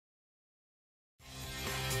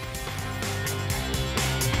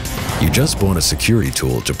You just bought a security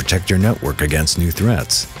tool to protect your network against new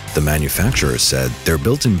threats. The manufacturer said their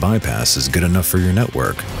built-in bypass is good enough for your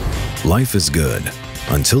network. Life is good,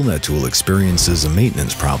 until that tool experiences a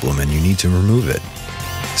maintenance problem and you need to remove it.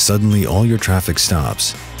 Suddenly, all your traffic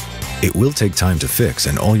stops. It will take time to fix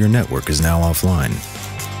and all your network is now offline.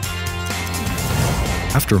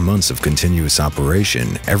 After months of continuous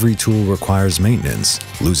operation, every tool requires maintenance,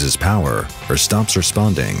 loses power, or stops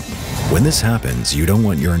responding. When this happens, you don't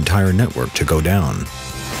want your entire network to go down.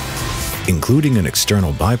 Including an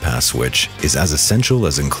external bypass switch is as essential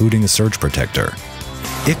as including a surge protector.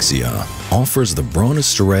 Ixia offers the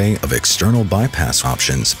broadest array of external bypass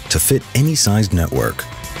options to fit any sized network.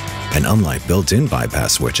 And unlike built-in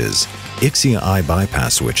bypass switches, Ixia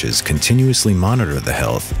bypass switches continuously monitor the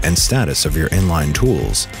health and status of your inline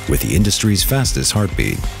tools with the industry's fastest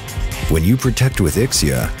heartbeat. When you protect with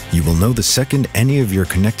Ixia, you will know the second any of your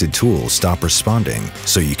connected tools stop responding,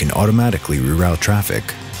 so you can automatically reroute traffic.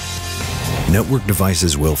 Network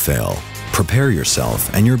devices will fail. Prepare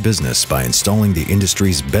yourself and your business by installing the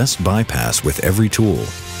industry's best bypass with every tool.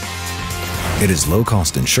 It is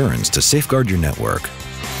low-cost insurance to safeguard your network.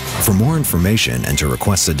 For more information and to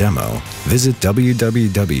request a demo, visit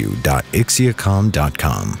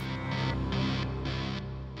www.ixiacom.com.